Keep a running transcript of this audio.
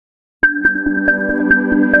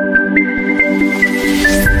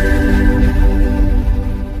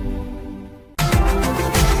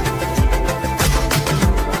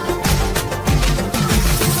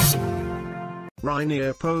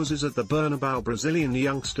Reinier poses at the Bernabeu. Brazilian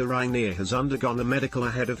youngster Reinier has undergone a medical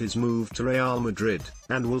ahead of his move to Real Madrid,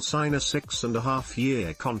 and will sign a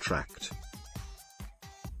 6.5-year contract.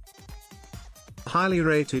 Highly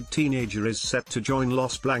rated teenager is set to join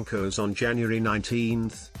Los Blancos on January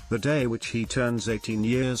 19, the day which he turns 18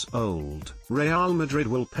 years old. Real Madrid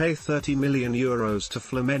will pay €30 million to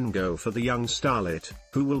Flamengo for the young starlet,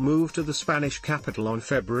 who will move to the Spanish capital on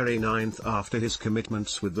February 9 after his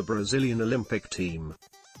commitments with the Brazilian Olympic team.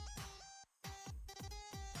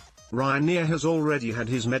 Reinier has already had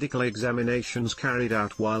his medical examinations carried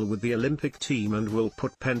out while with the Olympic team and will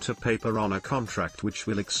put pen to paper on a contract which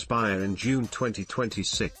will expire in June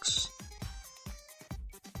 2026.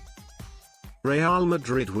 Real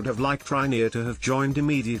Madrid would have liked Reinier to have joined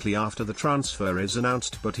immediately after the transfer is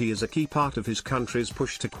announced, but he is a key part of his country's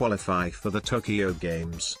push to qualify for the Tokyo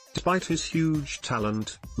Games. Despite his huge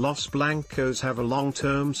talent, Los Blancos have a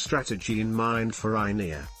long-term strategy in mind for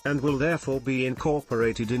Reinier, and will therefore be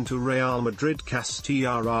incorporated into Real Madrid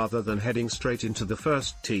Castilla rather than heading straight into the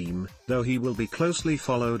first team, though he will be closely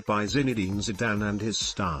followed by Zinedine Zidane and his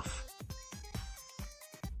staff.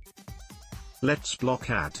 Let's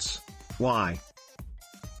block ads. Why?